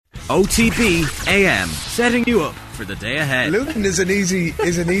OTB AM, setting you up for the day ahead. Luton is an easy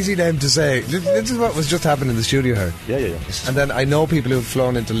name to say. This is what was just happening in the studio here. Yeah. And then I know people who've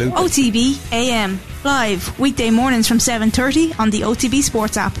flown into Luton. OTB AM, live weekday mornings from 7:30 on the OTB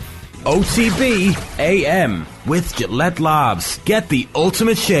Sports app. OTB AM with Gillette Labs. Get the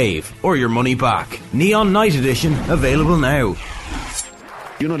ultimate shave or your money back. Neon Night Edition available now.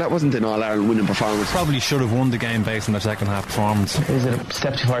 You know, that wasn't an All-Ireland winning performance. Probably should have won the game based on their second half performance. Is it a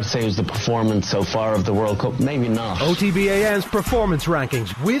step too far to say it was the performance so far of the World Cup? Maybe not. OTBAM's performance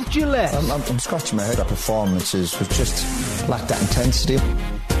rankings with Gillette. I'm scratching my head. That performances was just lacked that intensity.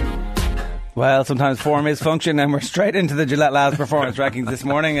 Well, sometimes form is function, and we're straight into the Gillette Labs performance rankings this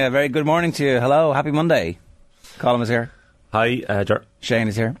morning. A very good morning to you. Hello, happy Monday. Colin is here. Hi, Shane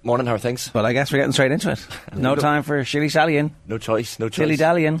is here. Morning, how are things? Well, I guess we're getting straight into it. No time for shilly-shallying. No choice.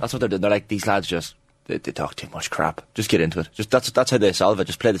 Dilly-dallying. That's what they're doing. They're like, these lads just, they talk too much crap. Just get into it. That's how they solve it.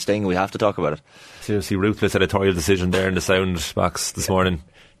 Just play the sting. We have to talk about it. Seriously, ruthless editorial decision there in the sound box this morning.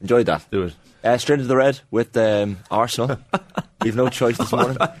 Enjoyed that. Do it. Straight into the red with Arsenal. We've no choice this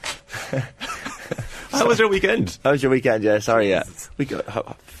morning. How was your weekend? How was your weekend? Yeah, sorry, yeah.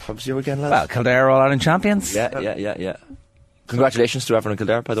 How was your weekend, lads? Well, Kildare are All-Ireland champions. Yeah. Congratulations to everyone in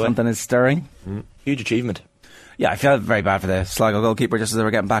Kildare, by the way. Something is stirring. Huge achievement. Yeah, I feel very bad for the Sligo goalkeeper just as they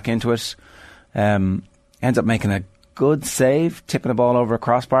were getting back into it. Ends up making a good save, tipping the ball over a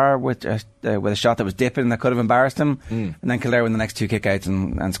crossbar with a shot that was dipping that could have embarrassed him. And then Kildare win the next two kickouts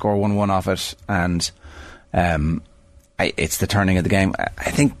and score 1-1 off it. And it's the turning of the game.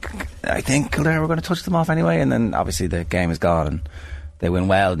 I think Kildare were going to touch them off anyway, and then obviously the game is gone and they win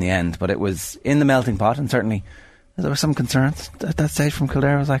well in the end. But it was in the melting pot, and certainly there were some concerns at that stage from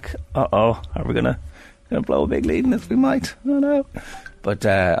Kildare. I was like, are we going to blow a big lead in this? We might. I don't know. But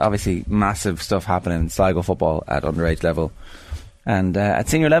obviously massive stuff happening in Sligo football at underage level and at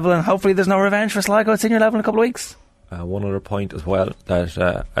senior level, and hopefully there's no revenge for Sligo at senior level in a couple of weeks. One other point as well,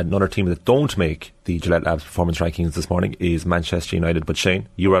 that another team that don't make the Gillette Labs performance rankings this morning is Manchester United. But Shane,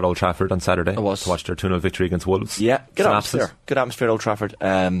 you were at Old Trafford on Saturday to watch their 2-0 victory against Wolves. Yeah, good atmosphere at Old Trafford.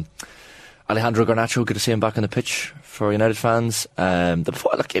 Alejandro Garnacho, good to see him back on the pitch for United fans. It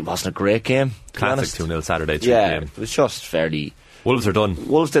wasn't a great game. Classic 2-0 Saturday game. It was just fairly... Wolves are done.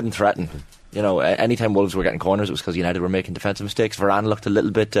 Wolves didn't threaten. You know, anytime Wolves were getting corners, it was because United were making defensive mistakes. Varane looked a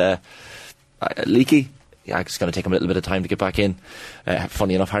little bit leaky. Yeah, it's going to take him a little bit of time to get back in.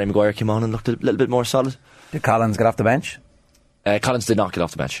 Funny enough, Harry Maguire came on and looked a little bit more solid. Did Collins get off the bench? Collins did not get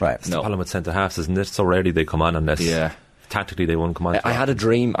off the bench. Right. It's the problem with centre halves, isn't it? So rarely they come on unless tactically they won't come on. I had a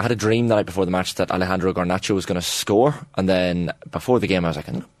dream the night before the match that Alejandro Garnacho was going to score, and then before the game I was like,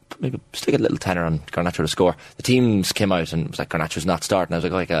 maybe stick a little tenner on Garnacho to score. The teams came out and it was like, Garnacho's not starting. I was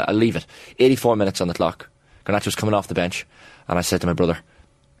like, I'll leave it. 84 minutes on the clock. Garnacho's coming off the bench, and I said to my brother,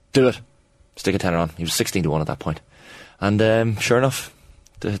 do it. Stick a tenner on. He was 16-1 at that point. And sure enough,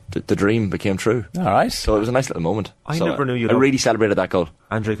 the dream became true. All right. So it was a nice little moment. I never knew you I really celebrated that goal.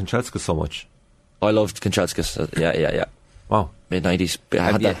 Andrei Kanchelskis so much. I loved Kanchelskis. Yeah. Wow. Mid-90s.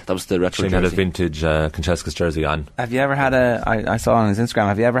 That was the retro jersey. Had a vintage Kanchelskis jersey on. Have you ever had I saw on his Instagram,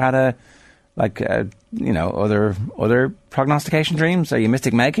 have you ever had other prognostication dreams? Are you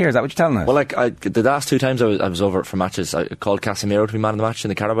Mystic Meg here? Is that what you're telling us? Well, the last two times I was over for matches, I called Casemiro to be man of the match in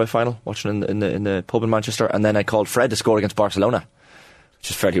the Carabao final, watching in the pub in Manchester, and then I called Fred to score against Barcelona, which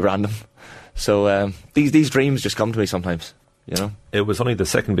is fairly random. So these dreams just come to me sometimes. You know, it was only the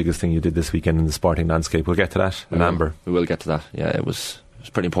second biggest thing you did this weekend in the sporting landscape. We'll get to that in Amber. We will get to that. Yeah, it was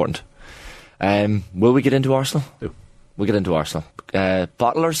pretty important. Will we get into Arsenal? We'll get into Arsenal.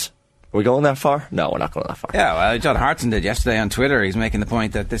 Bottlers. Are we going that far? No, we're not going that far. Yeah, well, John Hartson did yesterday on Twitter. He's making the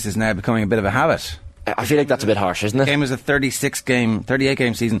point that this is now becoming a bit of a habit. I feel like that's a bit harsh, isn't it? The game is a 38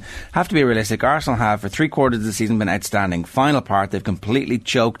 game season. Have to be realistic. Arsenal have, for 3/4 of the season, been outstanding. Final part, they've completely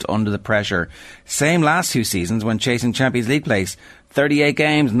choked under the pressure. Same last two seasons when chasing Champions League place. 38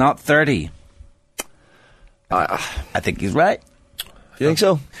 games, not 30. I think he's right. You think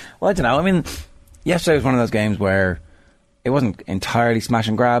so? Well, I don't know. I mean, yesterday was one of those games where it wasn't entirely smash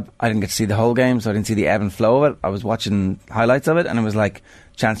and grab. I didn't get to see the whole game, so I didn't see the ebb and flow of it. I was watching highlights of it, and it was like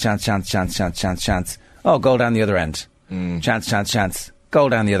chance. Oh, goal down the other end. Chance. Goal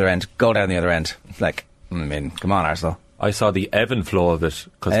down the other end. Like, I mean, come on, Arsenal. I saw the ebb and flow of it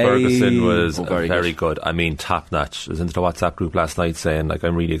because Ferguson was very good. I mean, top notch. I was into the WhatsApp group last night saying, like,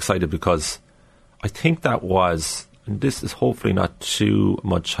 I'm really excited because I think that was, and this is hopefully not too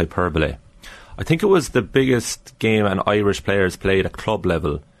much hyperbole, I think it was the biggest game an Irish players played at club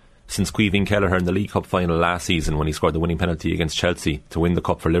level since Caoimhín Kelleher in the League Cup final last season when he scored the winning penalty against Chelsea to win the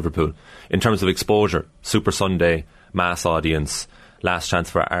Cup for Liverpool. In terms of exposure, Super Sunday, mass audience, last chance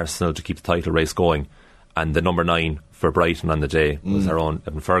for Arsenal to keep the title race going. And the number 9 for Brighton on the day was our own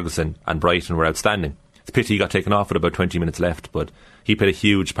Evan Ferguson, and Brighton were outstanding. It's a pity he got taken off with about 20 minutes left, but he played a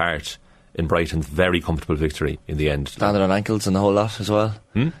huge part in Brighton's very comfortable victory in the end. Standing on ankles and the whole lot as well.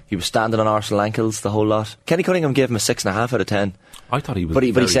 He was standing on Arsenal ankles the whole lot. Kenny Cunningham gave him a 6.5 out of 10. I thought he was, but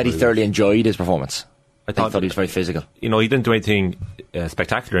he said he thoroughly enjoyed his performance. I thought he was very physical. You know, he didn't do anything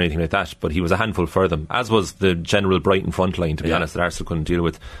spectacular or anything like that, but he was a handful for them, as was the general Brighton front line, to be honest, that Arsenal couldn't deal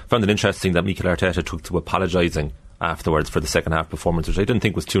with. Found it interesting that Mikel Arteta took to apologising afterwards for the second half performance, which I didn't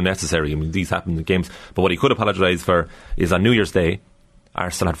think was too necessary. I mean, these happen in games, but what he could apologise for is on New Year's Day,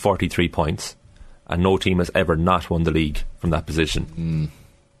 Arsenal had 43 points, and no team has ever not won the league from that position.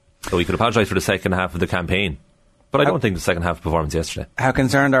 So he could apologise for the second half of the campaign. But I don't think the second half performance yesterday. How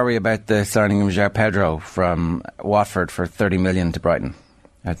concerned are we about the signing of João Pedro from Watford for 30 million to Brighton?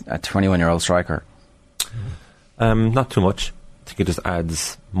 A 21-year-old striker. Not too much. I think it just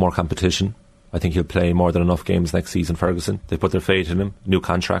adds more competition. I think he'll play more than enough games next season, Ferguson. They put their faith in him. New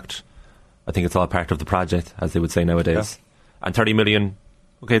contract. I think it's all part of the project, as they would say nowadays. Yeah. And 30 million,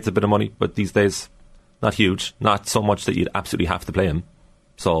 okay, it's a bit of money, but these days, not huge. Not so much that you'd absolutely have to play him.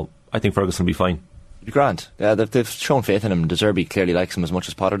 So I think Ferguson will be fine. It'd be grand. They've shown faith in him. De Zerbi clearly likes him as much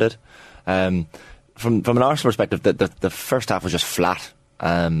as Potter did. From an Arsenal perspective, the first half was just flat.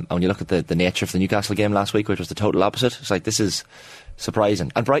 And when you look at the nature of the Newcastle game last week, which was the total opposite, it's like, this is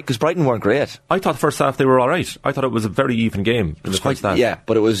surprising. And because Brighton weren't great. I thought the first half they were all right. I thought it was a very even game in the first half. Yeah,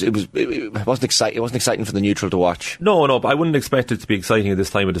 but it wasn't exciting. It wasn't exciting for the neutral to watch. No, but I wouldn't expect it to be exciting at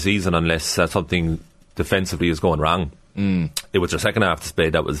this time of the season unless something defensively is going wrong. It was their second half display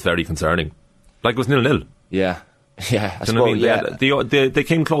that was very concerning. Like, it was 0-0. Yeah. I suppose, I mean? They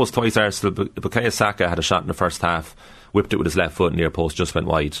came close twice, Arsenal, but Bukayo Saka had a shot in the first half, whipped it with his left foot near post, just went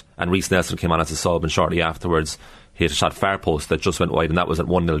wide, and Reece Nelson came on as a sub, and shortly afterwards he had a shot far post that just went wide, and that was at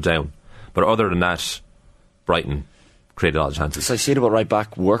 1-0 down. But other than that, Brighton created all the chances. So I see what right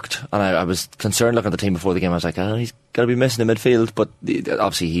back worked, and I was concerned looking at the team before the game. I was like, he's got to be missing the midfield, but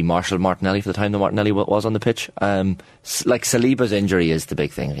obviously he marshalled Martinelli for the time that Martinelli was on the pitch. Like, Saliba's injury is the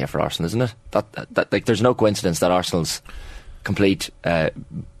big thing here for Arsenal, isn't it? That like, there's no coincidence that Arsenal's complete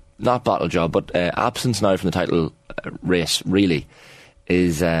not bottle job, but absence now from the title race really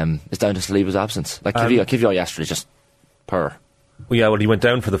is down to Saliba's absence. Like, Kivior yesterday just purr. Well, he went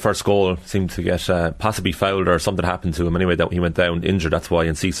down for the first goal, seemed to get possibly fouled or something happened to him. Anyway, he went down injured, that's why,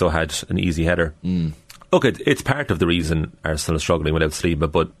 and Ciso had an easy header. Look, it's part of the reason Arsenal is struggling without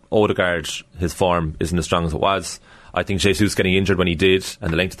Saliba, but Odegaard, his form isn't as strong as it was. I think Jesus getting injured when he did,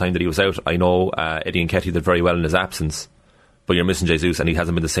 and the length of time that he was out, I know Eddie Nketiah did very well in his absence, but you're missing Jesus, and he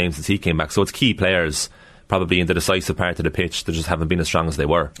hasn't been the same since he came back. So it's key players, probably in the decisive part of the pitch, that just haven't been as strong as they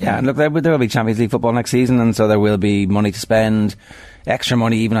were. Yeah, and look, there will be Champions League football next season, and so there will be money to spend, extra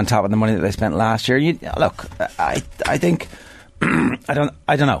money even on top of the money that they spent last year. Look, I think I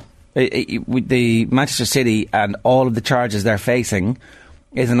don't know. The Manchester City and all of the charges they're facing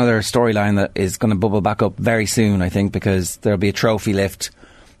is another storyline that is going to bubble back up very soon, I think, because there'll be a trophy lift,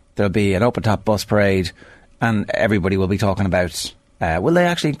 there'll be an open top bus parade, and everybody will be talking about will they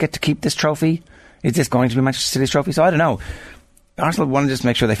actually get to keep this trophy? Is this going to be Manchester City's trophy? So I don't know. Arsenal want to just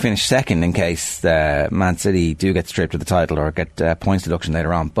make sure they finish second in case Man City do get stripped of the title or get points deduction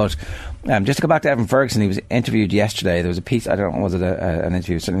later on. But just to go back to Evan Ferguson, he was interviewed yesterday. There was a piece, I don't know, was it an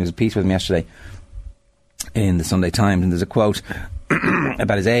interview? Certainly there was a piece with him yesterday in the Sunday Times, and there's a quote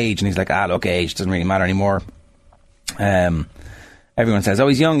about his age, and he's like, look, age doesn't really matter anymore. Everyone says,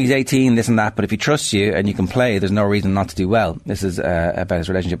 he's young, he's 18, this and that, but if he trusts you and you can play, there's no reason not to do well. This is about his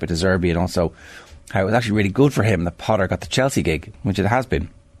relationship with De Zerbi, and also how it was actually really good for him that Potter got the Chelsea gig, which it has been.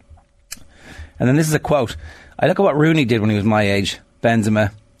 And then this is a quote. I look at what Rooney did when he was my age,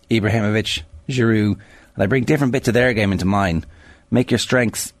 Benzema, Ibrahimovic, Giroud, and I bring different bits of their game into mine. Make your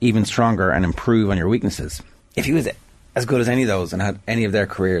strengths even stronger and improve on your weaknesses. If he was as good as any of those and had any of their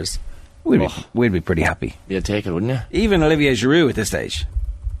careers, we'd be pretty happy. You'd take it, wouldn't you? Even Olivier Giroud at this stage.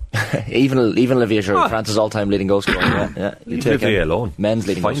 even Olivier Giroud, France's all-time leading goal scorer. Yeah, you take Olivier alone. Men's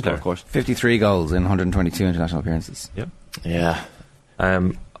leading goal scorer, of course. 53 goals in 122 international appearances. Yeah.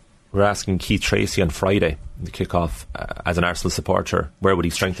 We're asking Keith Tracy on Friday, the kick-off, as an Arsenal supporter, where would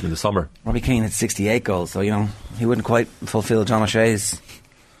he strengthen in the summer? Robbie Keane had 68 goals, so he wouldn't quite fulfil John O'Shea's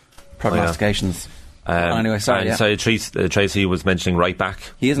prognostications. Anyway, sorry. So Tracy was mentioning right back.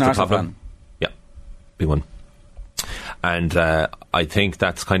 He is an Arsenal fan. Yeah, big one. And I think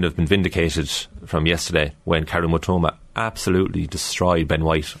that's kind of been vindicated from yesterday when Karim Matoma absolutely destroyed Ben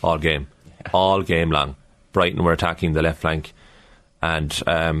White all game long. Brighton were attacking the left flank, and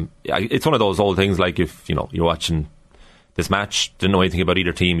it's one of those old things, like if you're watching this match, didn't know anything about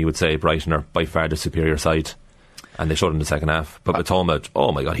either team. You would say Brighton are by far the superior side, and they showed in the second half. But Matoma,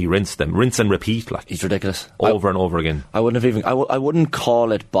 oh my God, he rinsed them, rinse and repeat, like he's ridiculous, over and over again. I wouldn't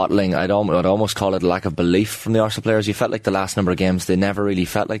call it bottling. I'd almost call it lack of belief from the Arsenal players. You felt like the last number of games they never really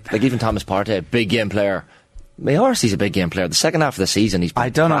felt like even Thomas Partey, big game player. He's a big game player. The second half of the season, he's been I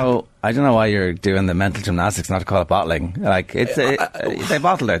don't know why you're doing the mental gymnastics not to call it bottling. Like they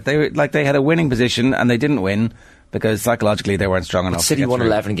bottled it. They had a winning position and they didn't win because psychologically they weren't strong enough. City won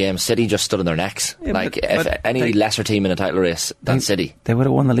 11 games. City just stood on their necks. Yeah, if any lesser team in a title race than City, they would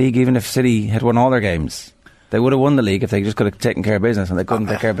have won the league even if City had won all their games. They would have won the league if they just could have taken care of business, and they couldn't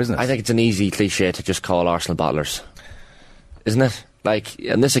take care of business. I think it's an easy cliche to just call Arsenal bottlers, isn't it? Like,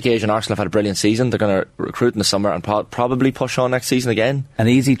 on this occasion, Arsenal have had a brilliant season. They're going to recruit in the summer and probably push on next season again. An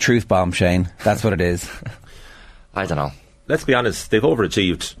easy truth bomb, Shane. That's what it is. I don't know. Let's be honest, they've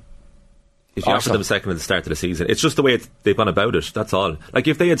overachieved. If you offered them second at the start of the season, it's just the way they've gone about it, that's all. Like,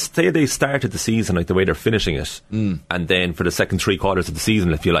 if they started the season like the way they're finishing it, and then for the second 3 quarters of the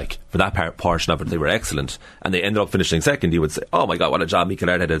season, if you like, for that portion of it, they were excellent, and they ended up finishing second, you would say, oh my God, what a job Mikel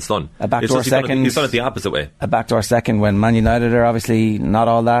Arteta has done. A backdoor second. He's done it the opposite way. A backdoor second when Man United are obviously not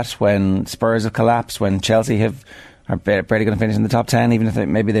all that, when Spurs have collapsed, when Chelsea are barely going to finish in the top 10, even if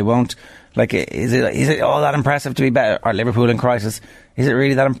maybe they won't. Like, is it all that impressive to be better? Or Liverpool in crisis? Is it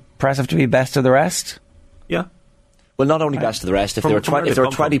really that impressive to be best of the rest? Yeah. Well, not only best of the rest. If they were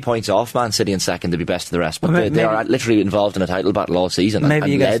 20 points off Man City in second, they'd be best of the rest. But they are literally involved in a title battle all season.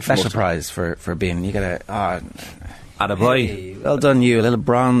 Maybe you get a special prize for being. You get Attaboy. Hey, well done, you, a little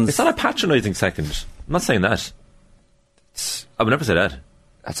bronze. It's not a patronising second. I'm not saying that. I would never say that.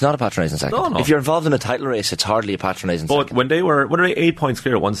 It's not a patronising second. No. If you're involved in a title race, it's hardly a patronising second. But when they were 8 points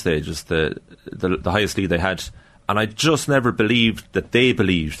clear at one stage, was the highest lead they had, and I just never believed that they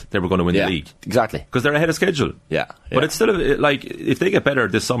believed they were going to win the league. Exactly. Because they're ahead of schedule. Yeah. But it's still, like, if they get better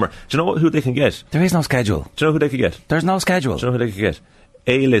this summer, do you know who they can get? There is no schedule. Do you know who they could get? There's no schedule. Do you know who they could get?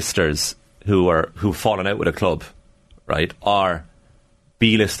 A-listers who've fallen out with a club, right? Or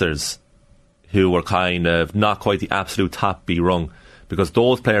B-listers who were kind of not quite the absolute top B rung. Because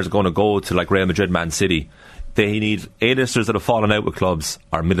those players are going to go to like Real Madrid, Man City. They need A-listers that have fallen out with clubs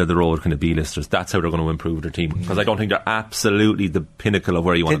or middle of the road kind of B-listers. That's how they're going to improve their team. Because I don't think they're absolutely the pinnacle of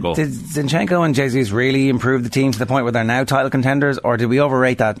where you want to go. Did Zinchenko and Jesus really improve the team to the point where they're now title contenders, or did we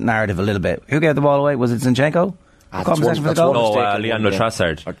overrate that narrative a little bit? Who gave the ball away? Was it Zinchenko? Compensation for the goal? No, Leandro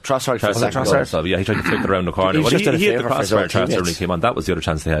Trossard. Trossard. So, yeah, he tried to flick it around the corner. He hit the crossbar. Trossard when he came on. That was the other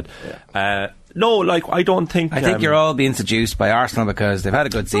chance they had. Yeah. No, like, I don't think... I think you're all being seduced by Arsenal because they've had a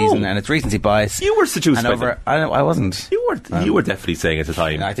good season and it's recency bias. You were seduced by them. I wasn't. You were definitely saying at the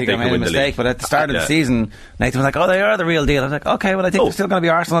time. I think I made a mistake, but at the start of the season, Nathan was like, oh, they are the real deal. I was like, okay, well, I think they're still going to be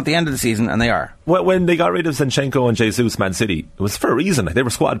Arsenal at the end of the season, and they are. Well, when they got rid of Zinchenko and Jesus, Man City, it was for a reason. They were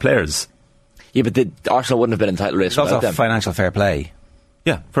squad players. Yeah, but Arsenal wouldn't have been in the title race without them. It's also financial fair play.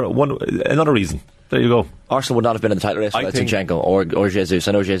 Yeah, for another reason. There you go. Arsenal would not have been in the title race without Zinchenko or Jesus.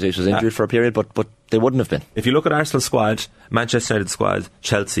 I know Jesus was injured for a period, but they wouldn't have been. If you look at Arsenal's squad, Manchester United's squad,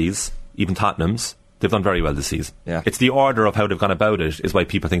 Chelsea's, even Tottenham's, they've done very well this season. Yeah. It's the order of how they've gone about it is why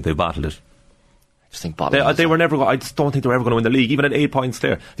people think they've bottled it. I just think bottling. They were never. I just don't think they were ever going to win the league, even at 8 points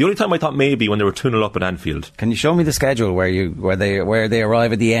clear. The only time I thought maybe when they were 2-0 up at Anfield. Can you show me the schedule where they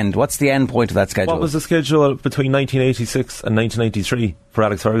arrive at the end? What's the end point of that schedule? What was the schedule between 1986 and 1993 for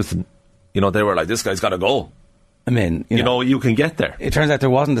Alex Ferguson? You know, they were like, this guy's got to go. I mean, you know, you can get there. It turns out there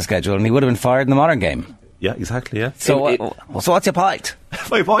wasn't a schedule, and he would have been fired in the modern game. Yeah, exactly. Yeah. So what's your point?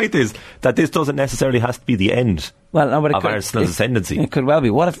 My point is that this doesn't necessarily have to be the end. Well, no, but of Arsenal's ascendancy. It could well be.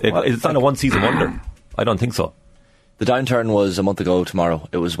 It's not a one-season wonder. I don't think so. The downturn was a month ago tomorrow.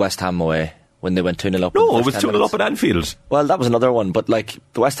 It was West Ham away when they went 2-0 up. No, it was 2-0 up at Anfield. Well, that was another one. But like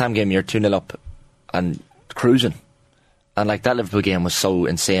the West Ham game, you're 2-0 up and cruising. And like that Liverpool game was so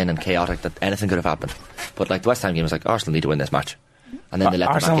insane and chaotic that anything could have happened. But like the West Ham game was like, Arsenal need to win this match. And then they let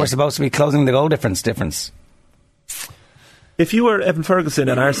Arsenal were supposed to be closing the goal difference. If you were Evan Ferguson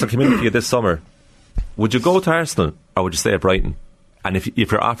and Arsenal community this summer, would you go to Arsenal or would you stay at Brighton? And if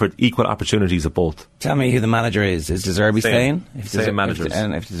you're offered equal opportunities at both? Tell me who the manager is. Is De Zerbi staying? Same managers.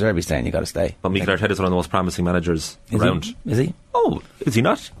 And if De Zerbi's staying, you got to stay. But Mikel Arteta is one of the most promising managers around. Is he? Oh, is he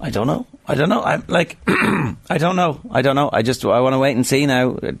not? I don't know. I'm like, I don't know. I want to wait and see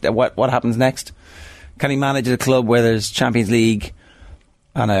now what happens next. Can he manage a club where there's Champions League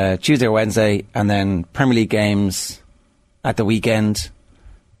on a Tuesday or Wednesday and then Premier League games at the weekend?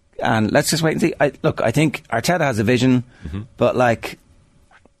 And let's just wait and see. I think Arteta has a vision, but like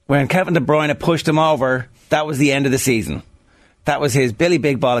when Kevin De Bruyne pushed him over, that was the end of the season. That was his Billy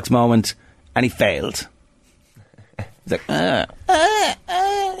Big Bollocks moment, and he failed. He's like,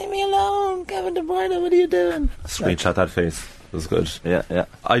 leave me alone, Kevin De Bruyne, what are you doing? Screenshot that face. It was good. Yeah.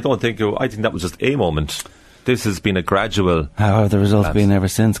 I think that was just a moment. This has been a gradual. How have the results been ever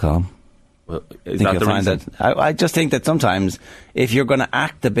since, Colm? Well, I just think that sometimes if you're going to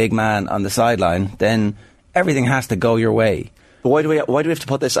act the big man on the sideline, then everything has to go your way. But why do we have to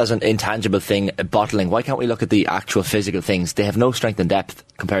put this as an intangible thing, bottling? Why can't we look at the actual physical things? They have no strength and depth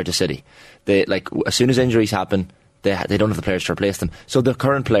compared to City. They, like, as soon as injuries happen, they don't have the players to replace them. So the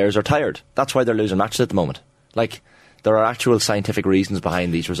current players are tired. That's why they're losing matches at the moment. Like, there are actual scientific reasons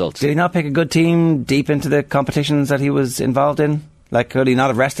behind these results. Did he not pick a good team deep into the competitions that he was involved in? Like, could he not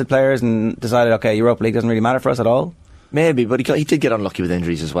have rested players and decided, okay, Europa League doesn't really matter for us at all? Maybe, but he did get unlucky with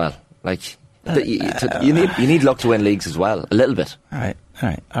injuries as well. Like, you need luck to win leagues as well, a little bit. All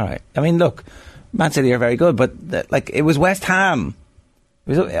right. I mean, look, Man City are very good, but it was West Ham.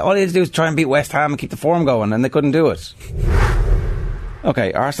 All he had to do was try and beat West Ham and keep the form going, and they couldn't do it.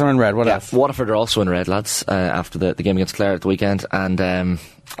 Okay, Arsenal in red. What else? Waterford are also in red, lads, after the game against Clare at the weekend. And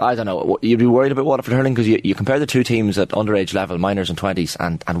I don't know, you'd be worried about Waterford hurling because you compare the two teams at underage level, minors and 20s,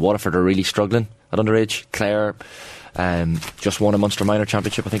 and Waterford are really struggling at underage. Clare just won a Munster minor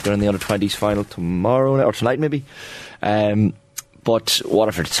championship. I think they're in the under 20s final tomorrow or tonight maybe. But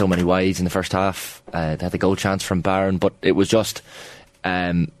Waterford had so many wides in the first half. They had the goal chance from Barron, but it was just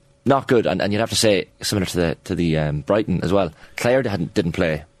not good. And you'd have to say similar to the Brighton as well. Clare didn't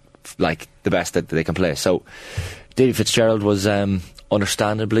play like the best that they can play. So David Fitzgerald was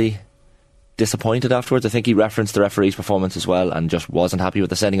understandably disappointed afterwards. I think he referenced the referee's performance as well and just wasn't happy with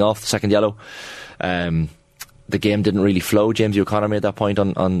the sending off, the second yellow. The game didn't really flow. James O'Connor made that point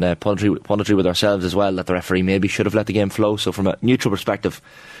on punditry with ourselves as well, that the referee maybe should have let the game flow. So from a neutral perspective,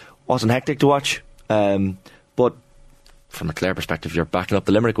 wasn't hectic to watch. But from a Clare perspective, you're backing up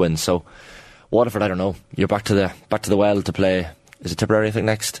the Limerick win. So Waterford, I don't know. You're back to the well to play. Is it Tipperary, I think,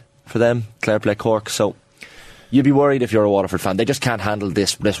 next for them? Clare play Cork. So you'd be worried if you're a Waterford fan. They just can't handle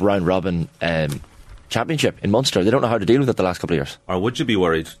this round robin championship in Munster. They don't know how to deal with it the last couple of years. Or would you be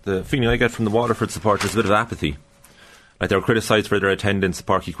worried? The feeling I get from the Waterford supporters is a bit of apathy. Like, they were criticised for their attendance at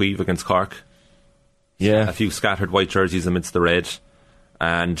Páirc Uí Chaoimh against Cork. Yeah. A few scattered white jerseys amidst the red.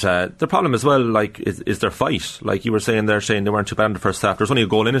 And the problem as well, like, is their fight. Like you were saying there, Shane, they weren't too bad in the first half. There was only a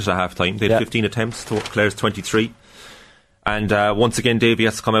goal in it at half time. They had 15 attempts to Clare's 23. And once again, Davy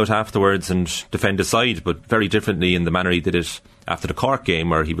has to come out afterwards and defend his side, but very differently in the manner he did it after the Cork game,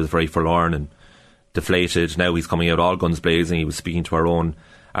 where he was very forlorn and deflated. Now he's coming out all guns blazing. He was speaking to our own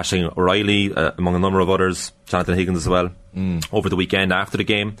Aisling O'Reilly, among a number of others, Jonathan Higgins as well, over the weekend after the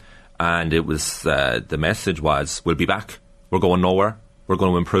game. And it was the message was, we'll be back. We're going nowhere. We're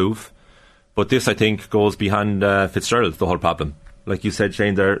going to improve. But this, I think, goes behind Fitzgerald, the whole problem. Like you said,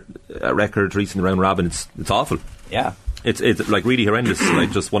 Shane, their record recent round robin, it's awful. Yeah. It's like really horrendous.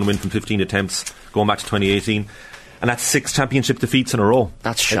 Like, just one win from 15 attempts going back to 2018. And that's 6 championship defeats in a row.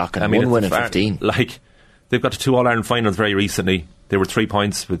 That's shocking. One win in 15. Like, they've got to 2 All-Ireland finals very recently. They were 3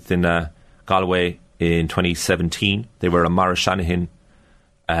 points within Galway in 2017. They were a Maurice Shanahan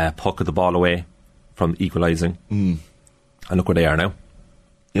puck of the ball away from equalising. And look where they are now.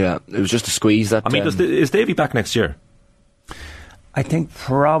 Yeah, it was just a squeeze. That I mean, is Davy back next year? I think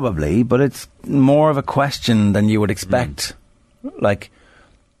probably, but it's more of a question than you would expect. Like,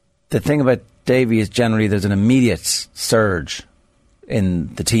 the thing about Davy is generally there's an immediate surge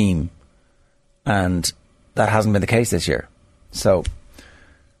in the team, and that hasn't been the case this year. So,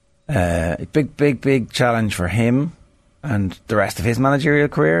 big challenge for him and the rest of his managerial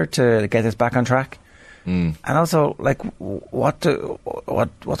career to get this back on track. And also, like, what's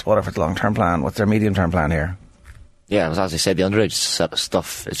Waterford's long-term plan? What's their medium-term plan here? Yeah, as I said, the underage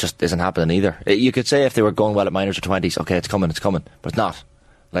stuff, it just isn't happening either. You could say if they were going well at minors or 20s, okay, it's coming, but it's not.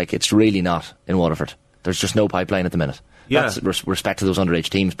 Like, it's really not in Waterford. There's just no pipeline at the minute. Yeah. That's respect to those underage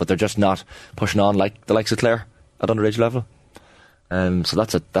teams, but they're just not pushing on like the likes of Clare at underage level. So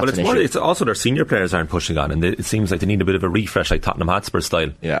that's an issue. It's also their senior players aren't pushing on, and it seems like they need a bit of a refresh, like Tottenham Hotspur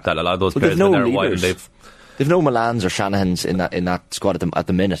style. Yeah. That a lot of those players have been there a while, and they've no Milans or Shanahans in that squad at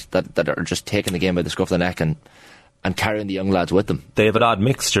the minute that are just taking the game by the scruff of the neck and carrying the young lads with them. They have an odd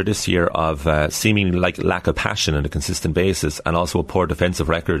mixture this year of seemingly like lack of passion on a consistent basis, and also a poor defensive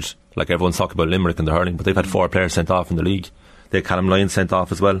record. Like, everyone's talking about Limerick and the hurling, but they've had 4 players sent off in the league. They had Callum Lyons sent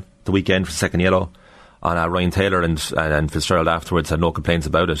off as well the weekend for second yellow. On Ryan Taylor and Fitzgerald afterwards had no complaints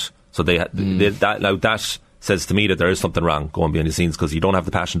about it. So that says to me that there is something wrong going behind the scenes, because you don't have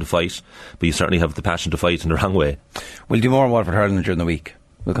the passion to fight, but you certainly have the passion to fight in the wrong way. We'll do more on Waterford hurling during the week.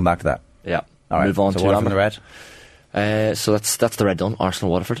 We'll come back to that. Yeah. All right. Move on so to Waterford in the red. So that's the red done,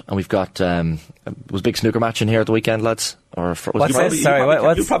 Arsenal Waterford, and we've got was a big snooker match in here at the weekend, lads. What's this?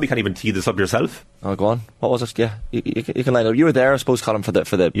 Sorry, you probably can't even tee this up yourself. Oh, go on. What was it? Yeah, you can line up. You were there, I suppose, Colin, for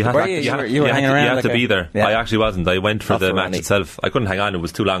the. You had to be there. Yeah. I actually wasn't. I went for the match itself. I couldn't hang on. It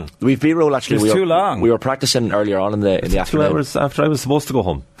was too long. We've B-roll actually. It was too long. We were practicing earlier on in the afternoon. 2 hours after I was supposed to go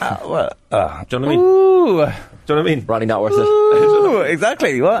home. Do you know what I mean? Ooh. Do you know what I mean? Ronnie, not worth it. Ooh,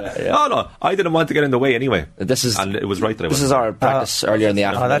 exactly. What? Yeah. Oh no, I didn't want to get in the way anyway. And it was right that I This is our practice earlier in the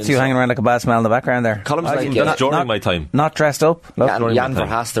afternoon. Oh, that's you hanging around like a bad smell in the background there. Colin's that's during my time. Not dressed up. Jan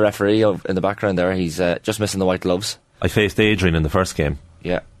Verhaas, the referee in the background there, he's just missing the white gloves. I faced Adrian in the first game.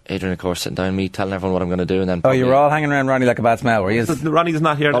 Yeah, Adrian, of course, sitting down, me telling everyone what I'm going to do, and then. Oh, you were all hanging around Ronnie like a bad smell, were you? Ronnie's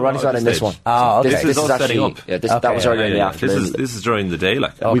not here. Oh, Ronnie's not in this one. Oh, okay. This is us actually setting up. Yeah, that was earlier in the afternoon. This is during the day,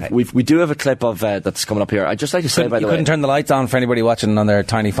 like. Okay. We do have a clip of that's coming up here. I'd just like to say, by the way, you couldn't turn the lights on for anybody watching on their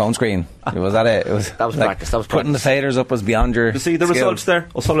tiny phone screen. Was that it? That was practice. That was putting the faders up was beyond your. You see the results there.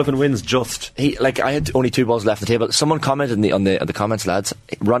 O'Sullivan wins just. I had only 2 balls left on the table. Someone commented on the comments, lads.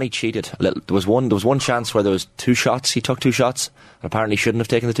 Ronnie cheated a little. There was one chance where there was 2 shots. He took 2 shots, and apparently shouldn't have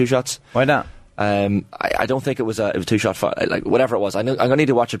taken the 2 shots. Why not? I don't think it was a 2-shot like whatever it was. I'm going to need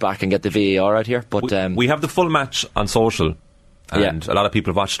to watch it back and get the VAR out here. But we have the full match on social, and a lot of people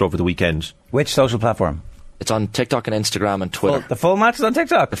have watched it over the weekend. Which social platform? It's on TikTok and Instagram and Twitter. The full match is on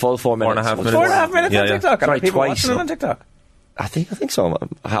TikTok. The full 4 minutes. 4.5 minutes. 4.5 minutes on TikTok. Sorry, people twice. watching it on TikTok. I think so.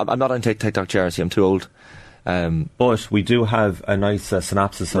 I'm not on TikTok, Jersey. I'm too old. But we do have a nice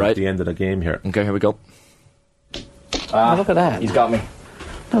synopsis at the end of the game here. Okay, here we go. Look at that. He's got me.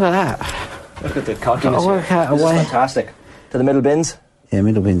 Look at that. Look at the cockiness. This is fantastic. To the middle bins. Yeah,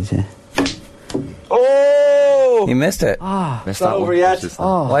 middle bins, yeah. Oh! He missed it. Missed that over yet.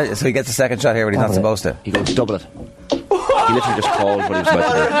 Why, so he gets a second shot here, but he's not supposed to. He goes double it. He literally just called what he was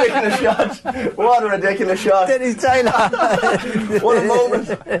about to do. What a ridiculous shot. What a ridiculous shot. Dennis Taylor. What a moment.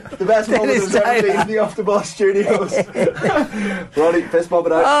 The best moment of the ever in the Off the Bus studios. Ronnie, fist bump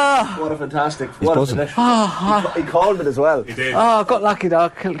it out. What a fantastic. What a finish. He called it as well. He did. Oh, got lucky though.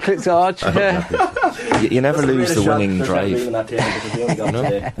 Clicked arch. You never lose the winning drive.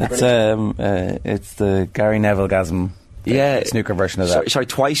 It's the Gary Neville-gasm. Yeah, snooker version of that. Sorry,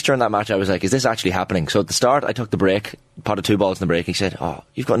 twice during that match I was like, is this actually happening? So at the start I took the break, potted 2 balls in the break. He said, oh,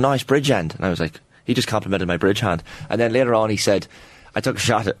 you've got a nice bridge hand. And I was like, he just complimented my bridge hand. And then later on he said, I took a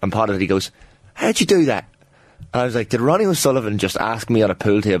shot and potted it. He goes, how'd you do that? And I was like, did Ronnie O'Sullivan just ask me on a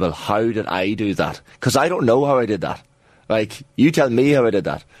pool table, how did I do that? Because I don't know how I did that. Like, you tell me how I did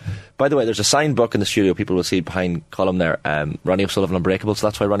that. By the way, there's a signed book in the studio. People will see behind column there. Ronnie O'Sullivan Unbreakable, so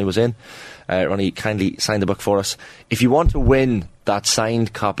that's why Ronnie was in. Ronnie kindly signed the book for us. If you want to win that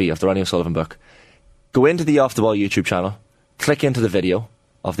signed copy of the Ronnie O'Sullivan book, go into the Off the Ball YouTube channel, click into the video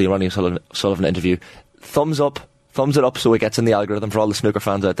of the Ronnie O'Sullivan interview, thumbs it up so it gets in the algorithm for all the snooker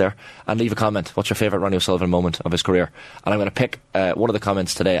fans out there, and leave a comment. What's your favourite Ronnie O'Sullivan moment of his career? And I'm going to pick one of the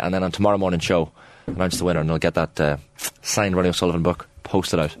comments today, and then on tomorrow morning show, announce the winner, and we'll get that signed Ronnie O'Sullivan book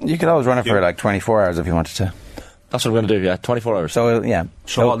posted out. You could always run it for like 24 hours if you wanted to. That's what I'm going to do, yeah, 24 hours. So, yeah.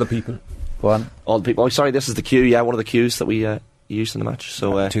 Show all the people. Go on. All the people. Oh, sorry, this is the cue, yeah, one of the cues that we used in the match.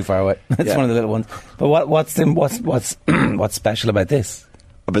 So too far away. It's one of the little ones. But what's special about this?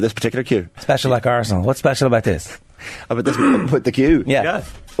 About this particular cue? Special like Arsenal. What's special about this? About this, with the cue? Yeah.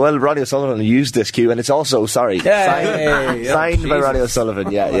 Well, Ronnie O'Sullivan used this cue, and it's also, signed by Ronnie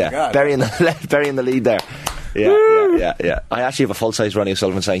O'Sullivan. Yeah. Burying the lead there. Yeah. I actually have a full-size Ronnie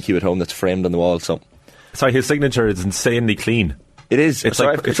O'Sullivan signed cue at home that's framed on the wall. So, sorry, his signature is insanely clean. It is. It's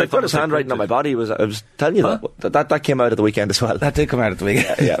like put his handwriting on my body. I was telling you that came out at the weekend as well. That did come out at the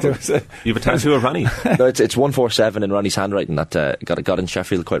weekend. Yeah. You have a tattoo of Ronnie. No, it's 147 in Ronnie's handwriting that got in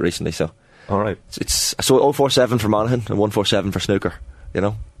Sheffield quite recently. So, all right. It's 047 for Monaghan and 147 for snooker. You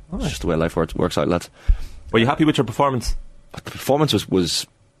know, it's just the way life works out, lads. Were you happy with your performance? The performance was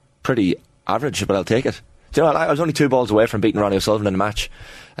pretty average, but I'll take it. Do you know, I was only 2 balls away from beating Ronnie O'Sullivan in the match.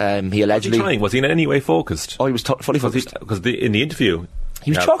 He allegedly... Was he in any way focused? Oh, he was fully focused. Because in the interview...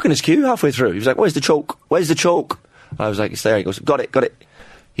 He was choking his cue halfway through. He was like, where's the choke? Where's the choke? I was like, it's there. He goes, got it.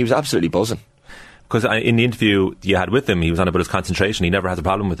 He was absolutely buzzing. Because in the interview you had with him, he was on about his concentration. He never has a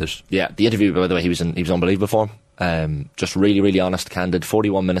problem with it. Yeah, the interview, by the way, he was unbelievable for him. Just really, really honest, candid.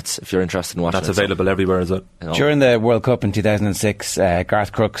 41 minutes, if you're interested in watching it. That's available everywhere, is it? During the World Cup in 2006,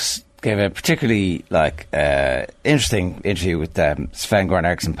 Garth Crooks gave a particularly interesting interview with Sven-Goran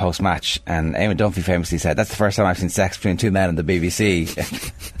Eriksson post-match, and Eamon Dunphy famously said, that's the first time I've seen sex between 2 men on the BBC.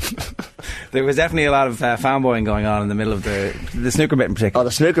 There was definitely a lot of fanboying going on in the middle of the snooker bit in particular. Oh,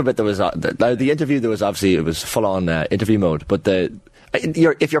 the snooker bit, there was the interview, there was obviously, it was full on interview mode, but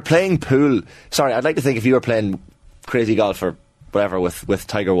if you're playing pool, sorry, I'd like to think if you were playing crazy golfer, whatever, with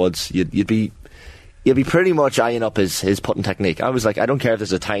Tiger Woods, you'd be pretty much eyeing up his putting technique. I was like, I don't care if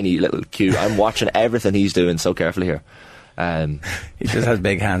there's a tiny little cue. I'm watching everything he's doing so carefully here. He just has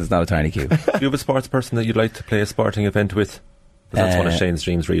big hands, not a tiny cue. Do you have a sports person that you'd like to play a sporting event with? That's one of Shane's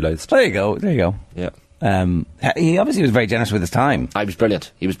dreams realised. There you go. Yeah. He obviously was very generous with his time. He was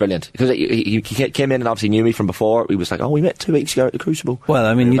brilliant because he came in and obviously knew me from before. He was like, "Oh, we met 2 weeks ago at the Crucible." Well,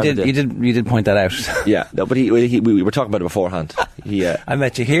 I mean, you did point that out. Yeah, no, but we were talking about it beforehand. I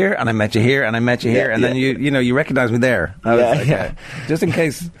met you here, and I met you here, and I met you here, and then you recognised me there. Just in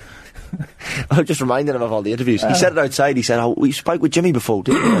case. I was just reminding him of all the interviews. He said it outside. He said, "Oh, we spoke with Jimmy before,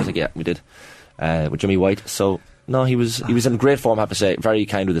 didn't we?" I was like, "Yeah, we did." With Jimmy White. So. No, he was in great form, I have to say. Very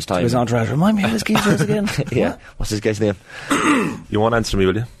kind with his time. His entourage. Remind me of his geezers again. Yeah. What's this guy's name? You won't answer me,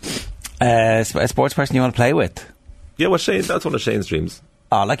 will you? A sports person you want to play with? Yeah, well, Shane, that's one of Shane's dreams.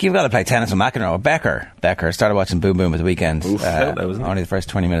 Oh, like you've got to play tennis with McEnroe. Becker. Started watching Boom Boom at the weekend. Oof, only the first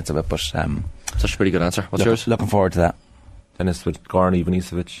 20 minutes of it, but... Such a pretty good answer. What's yours? Looking forward to that. Tennis with Goran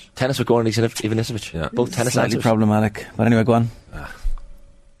Ivanisevic. Yeah. Both tennis slightly answers. Problematic. But anyway, go on.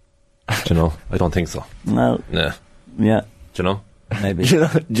 Do you know? I don't think so. No. Yeah. Yeah. Do you know? Maybe. Do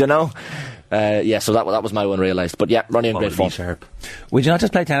you know? Yeah, so that was my one realised. But yeah, Ronnie in great form. Sharp. Would you not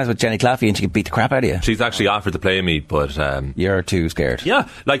just play tennis with Jenny Claffey and she could beat the crap out of you? She's actually offered to play me, but... You're too scared. Yeah,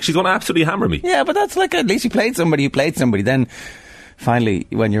 like she's going to absolutely hammer me. Yeah, but that's like, at least you played somebody. Then finally,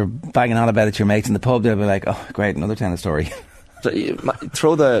 when you're banging on about it to your mates in the pub, they'll be like, oh, great, another tennis story. So,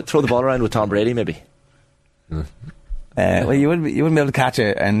 throw the ball around with Tom Brady, maybe. Well, you wouldn't be able to catch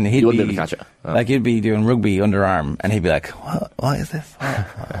it, and he'd be able to catch it. Oh. Like you'd be doing rugby underarm, and he'd be like, "What is this?"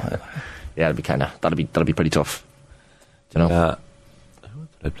 Yeah, that'd be pretty tough. Do you know? Who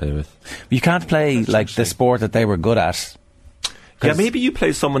did I play with? You can't play like the sport that they were good at. Yeah, maybe you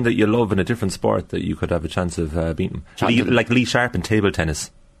play someone that you love in a different sport that you could have a chance of beating. Like Lee Sharp in table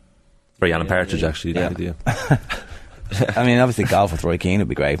tennis. Very Alan Partridge, actually. That idea. I mean, obviously golf with Roy Keane would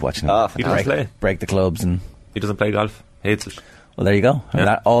be great. Watching him he doesn't play. Break the clubs and. He doesn't play golf. Hates it. Well, there you go. Yeah.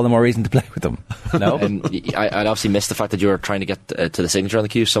 That, all the more reason to play with them. No? I'd obviously missed the fact that you were trying to get to the signature on the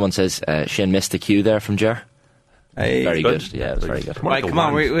cue. Someone says Shane missed the cue there from Jer. Hey, very good. Yeah, it was very good. Right, come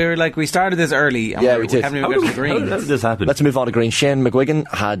on. We were like, we started this early. And we did. We haven't even got to the green. How did this happen? Let's move on to green. Shane McGuigan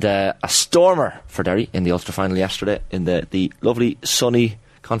had a stormer for Derry in the Ulster final yesterday in the lovely sunny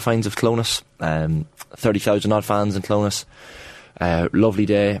confines of Clonus. 30,000 odd fans in Clonus. Lovely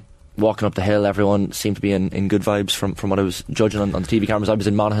day. Walking up the hill, everyone seemed to be in good vibes from what I was judging on the TV cameras. I was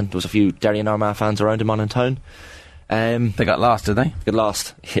in Monaghan. There was a few Derry and Armagh fans around in Monaghan town. They got lost, did they? Got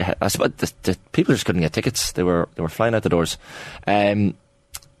lost. Yeah, I suppose the people just couldn't get tickets. They were flying out the doors. It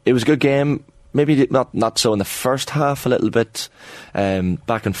was a good game. Maybe not so in the first half. A little bit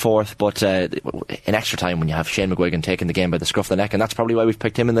back and forth, but in extra time when you have Shane McGuigan taking the game by the scruff of the neck, and that's probably why we've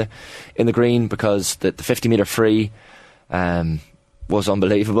picked him in the green, because the 50-metre free. Was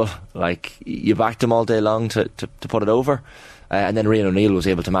unbelievable. Like, you backed him all day long to put it over, and then Rian O'Neill was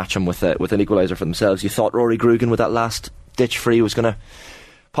able to match him with an equaliser for themselves. You thought Rory Grugan with that last ditch free was going to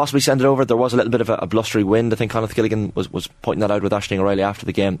possibly send it over. There was a little bit of a blustery wind. I think Conor Gilligan was pointing that out with Aisling O'Reilly after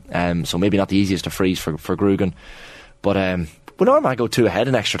the game, so maybe not the easiest to freeze for Grugan, but when Armagh go 2 ahead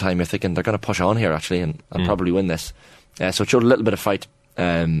in extra time, you're thinking they're going to push on here actually and probably win this, so it showed a little bit of fight,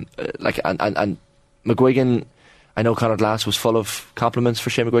 and McGuigan, I know Conor Glass was full of compliments for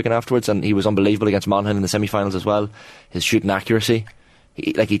Shane McGuigan afterwards, and he was unbelievable against Monaghan in the semi-finals as well. His shooting accuracy,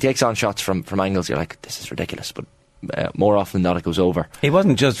 he takes on shots from angles. You're like, this is ridiculous, but more often than not it goes over. He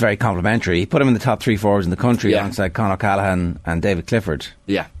wasn't just very complimentary. He put him in the top 3 forwards in the country alongside Conor Callaghan and David Clifford.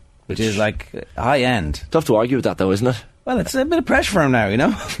 Yeah, which is like high end. Tough to argue with that, though, isn't it? Well, it's a bit of pressure for him now, you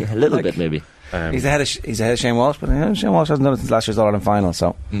know. A little bit, maybe. He's ahead of Shane Walsh, but Shane Walsh hasn't done it since last year's All-Ireland final.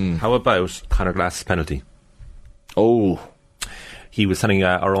 So, how about Conor Glass's penalty? Oh. He was telling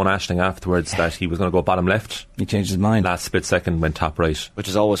our own Aisling afterwards that he was going to go bottom left. He changed his mind. Last split second went top right. Which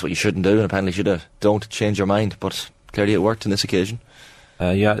is always what you shouldn't do, and apparently should have. Don't change your mind, but clearly it worked in this occasion.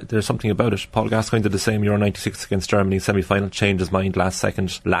 Yeah, there's something about it. Paul Gascoigne did the same Euro 96 against Germany semi-final, changed his mind last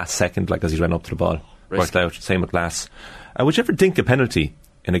second, like as he ran up to the ball. Worked out, same with Glass. Would you ever dink a penalty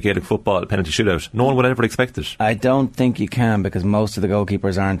in a Gaelic football penalty shootout? No one would ever expect it. I don't think you can, because most of the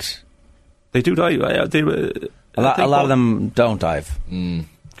goalkeepers aren't. They do dive. A lot of them don't dive.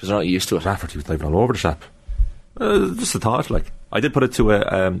 Because they're not used to it. Rafferty was diving all over the shop. Just a thought, like. I did put it to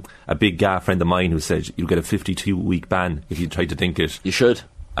a big Gaff friend of mine who said you'll get a 52-week ban if you try to dink it. You should.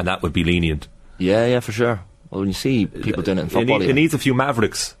 And that would be lenient. Yeah, for sure. Well, when you see people doing it in football... It needs a few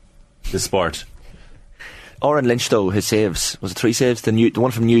mavericks, this sport. Oren Lynch, though, his saves, was it 3 saves? The one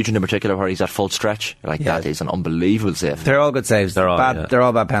from Nugent in particular, where he's at full stretch. That is an unbelievable save. They're all good saves. They're all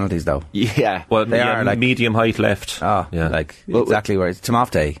bad penalties, though. Yeah. Well, they are like medium height left. Exactly where it's Tim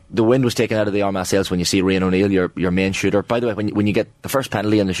Day. The wind was taken out of the Armagh sails when you see Rian O'Neill, your main shooter. By the way, when you get the first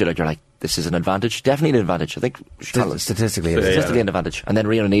penalty in the shootout, you're like, this is an advantage. Definitely an advantage. I think statistically an advantage. And then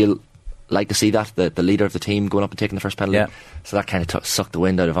Rian O'Neill, like to see that, the leader of the team going up and taking the first penalty. Yeah. So that kind of sucked the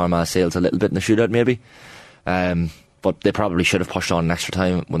wind out of Armagh's sails a little bit in the shootout, maybe. But they probably should have pushed on in extra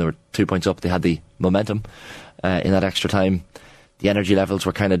time when they were 2 points up. They had the momentum in that extra time. The energy levels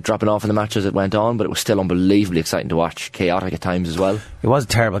were kind of dropping off in the match as it went on, but it was still unbelievably exciting to watch. Chaotic at times as well. It was a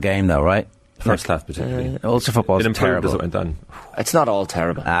terrible game, though, right? First half particularly. Ulster football was terrible. As it went on. It's not all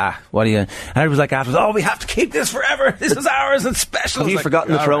terrible. What do you... And it was like afterwards, we have to keep this forever. This is ours and special. Have you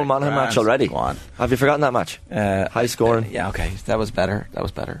forgotten the Tyrone Monaghan match already? Go on. Have you forgotten that match? High scoring. Yeah, okay. That was better.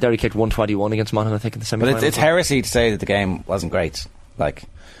 Derry kicked 121 against Monaghan, I think, in the semi-final. But it's heresy to say that the game wasn't great. It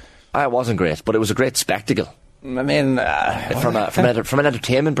wasn't great, but it was a great spectacle. I mean... from an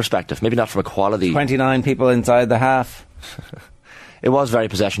entertainment perspective, maybe not from a quality... 29 people inside the half. It was very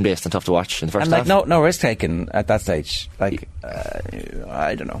possession based and tough to watch in the first half. No risk taken at that stage.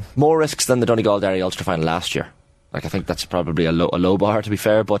 I don't know. More risks than the Donegal Derry Ulster final last year. I think that's probably a low bar, to be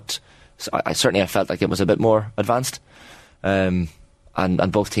fair, but I certainly felt like it was a bit more advanced. And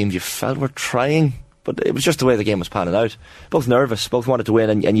both teams you felt were trying, but it was just the way the game was panning out. Both nervous, both wanted to win,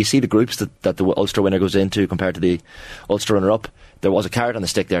 and you see the groups that the Ulster winner goes into compared to the Ulster runner-up. There was a carrot on the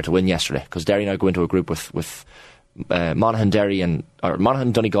stick there to win yesterday, because Derry now go into a group with Monaghan,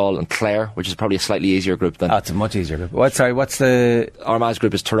 Donegal and Clare, which is probably a slightly easier group than... it's a much easier group. What's the... Armagh's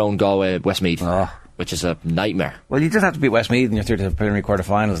group is Tyrone, Galway, Westmeath, which is a nightmare. Well, you just have to beat Westmeath and you're through to the preliminary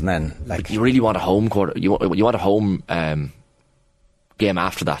quarter-finals, and then... But you really want a home quarter... You want a home game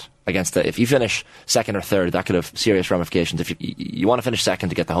after that. If you finish second or third, that could have serious ramifications. If you want to finish second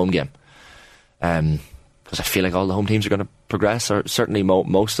to get the home game. Because I feel like all the home teams are going to progress, or certainly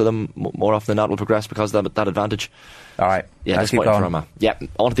most of them, more often than not, will progress because of that advantage. All right. Yeah, that's point for Armagh. Yeah,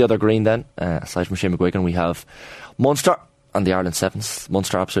 on to the other green then. Aside from Shane McGuigan, we have Munster and the Ireland Sevens.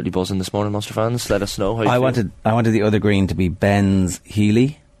 Munster absolutely buzzing this morning, Munster fans. Let us know how you feel. I wanted the other green to be Ben's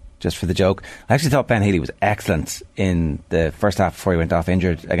Healy, just for the joke. I actually thought Ben Healy was excellent in the first half before he went off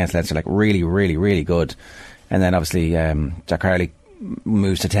injured against Leinster. Really, really, really good. And then obviously Jack Harley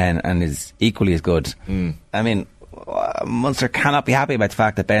moves to 10 and is equally as good. I mean, Munster cannot be happy about the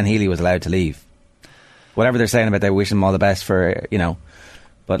fact that Ben Healy was allowed to leave. Whatever they're saying about they wish him all the best for,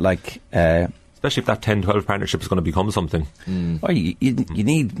 but especially if that 10-12 partnership is going to become something. Well, you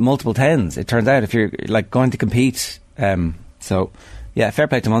need multiple 10s, it turns out, if you're going to compete. So yeah, fair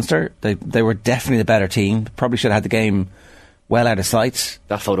play to Munster. They were definitely the better team. Probably should have had the game well out of sight.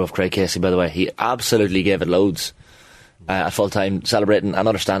 That photo of Craig Casey, by the way, he absolutely gave it loads. At full time, celebrating, and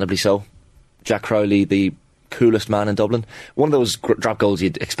understandably so. Jack Crowley, the coolest man in Dublin. One of those drop goals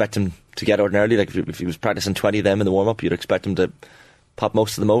you'd expect him to get ordinarily. If he was practicing 20 of them in the warm up, you'd expect him to pop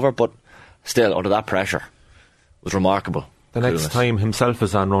most of them over. But still, under that pressure, was remarkable. The next time himself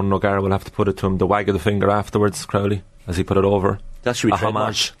is on Ronan O'Gara, we'll have to put it to him. The wag of the finger afterwards, Crowley, as he put it over. That should be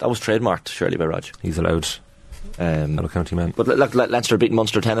trademarked. That was trademarked, surely, by Rog. He's allowed. Not a county man. But look, Leinster beaten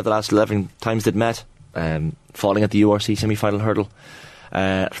Munster 10 of the last 11 times they'd met. Falling at the URC semi-final hurdle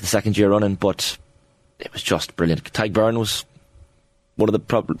for the second year running, but it was just brilliant. Tyke Byrne was one of the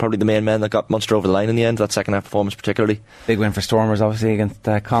probably the main men that got Munster over the line in the end, that second half performance particularly. Big win for Stormers obviously against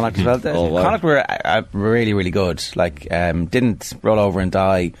Connacht as well. Connacht were really, really good. Didn't roll over and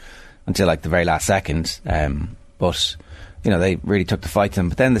die until the very last second, but they really took the fight to them.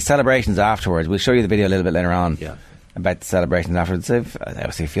 But then the celebrations afterwards, we'll show you the video a little bit later on. Yeah. About the celebrations afterwards, they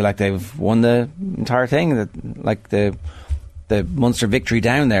obviously feel like they've won the entire thing. The Munster victory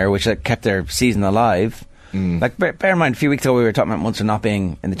down there, which kept their season alive. Bear in mind, a few weeks ago we were talking about Munster not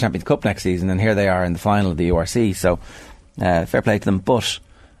being in the Champions Cup next season, and here they are in the final of the URC. So fair play to them. But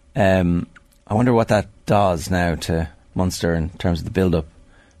I wonder what that does now to Munster in terms of the build-up.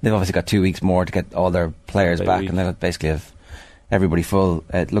 They've obviously got 2 weeks more to get all their players back, and they'll basically have everybody full.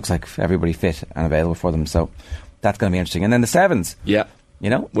 It looks like everybody fit and available for them. So that's going to be interesting. And then the Sevens. Yeah.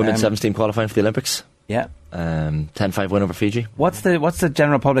 Women's Sevens team qualifying for the Olympics. Yeah. 10-5 win over Fiji. What's the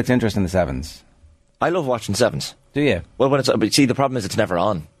general public's interest in the Sevens? I love watching Sevens. Do you? Well, but see, the problem is it's never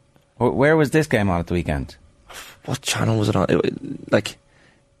on. Where was this game on at the weekend? What channel was it on?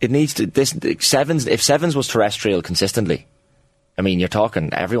 It needs to... Sevens, if Sevens was terrestrial consistently, I mean, you're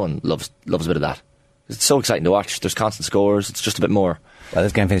talking... Everyone loves a bit of that. It's so exciting to watch. There's constant scores. It's just a bit more... Well,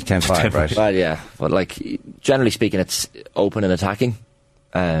 this game finished 10-5, right? Well, yeah. But, generally speaking, it's open and attacking.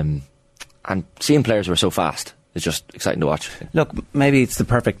 and seeing players who are so fast is just exciting to watch. Look, maybe it's the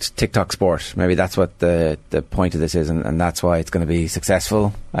perfect TikTok sport. Maybe that's what the point of this is, and that's why it's going to be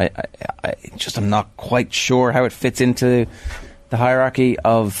successful. I'm not quite sure how it fits into the hierarchy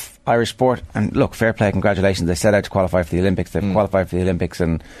of Irish sport. And look, fair play, congratulations. They set out to qualify for the Olympics. They've qualified for the Olympics,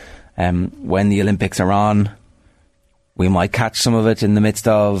 and when the Olympics are on, we might catch some of it in the midst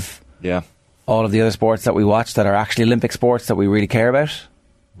of all of the other sports that we watch that are actually Olympic sports that we really care about.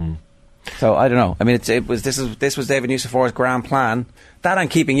 So I don't know. I mean, this was David Nucifor's grand plan. That and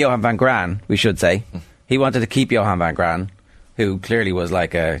keeping Johan van Gran, we should say. He wanted to keep Johan van Gran, who clearly was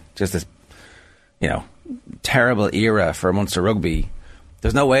like just this, terrible era for Munster rugby.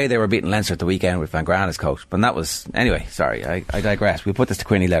 There's no way they were beating Leinster at the weekend with Van Gran as coach. But that was anyway. Sorry, I digress. We'll put this to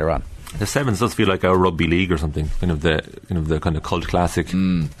Quinny later on. The Sevens does feel like a rugby league or something, kind of the cult classic.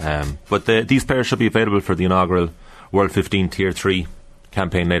 But these players should be available for the inaugural World 15 Tier 3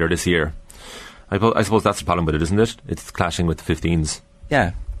 campaign later this year. I suppose that's the problem with it, isn't it? It's clashing with the 15s.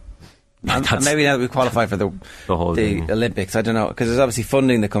 Yeah. And maybe now that we qualify for the Olympics, I don't know, because there's obviously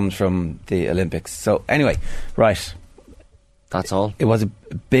funding that comes from the Olympics. So anyway, right. That's all. It was a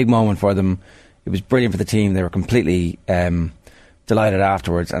big moment for them. It was brilliant for the team. They were completely delighted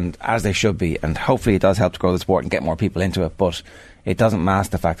afterwards, and as they should be. And hopefully it does help to grow the sport and get more people into it. But it doesn't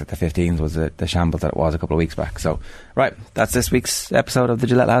mask the fact that the 15s was the shambles that it was a couple of weeks back. So, right, that's this week's episode of the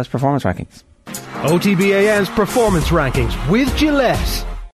Gillette Labs Performance Rankings. OTBAM's Performance Rankings with Gillette.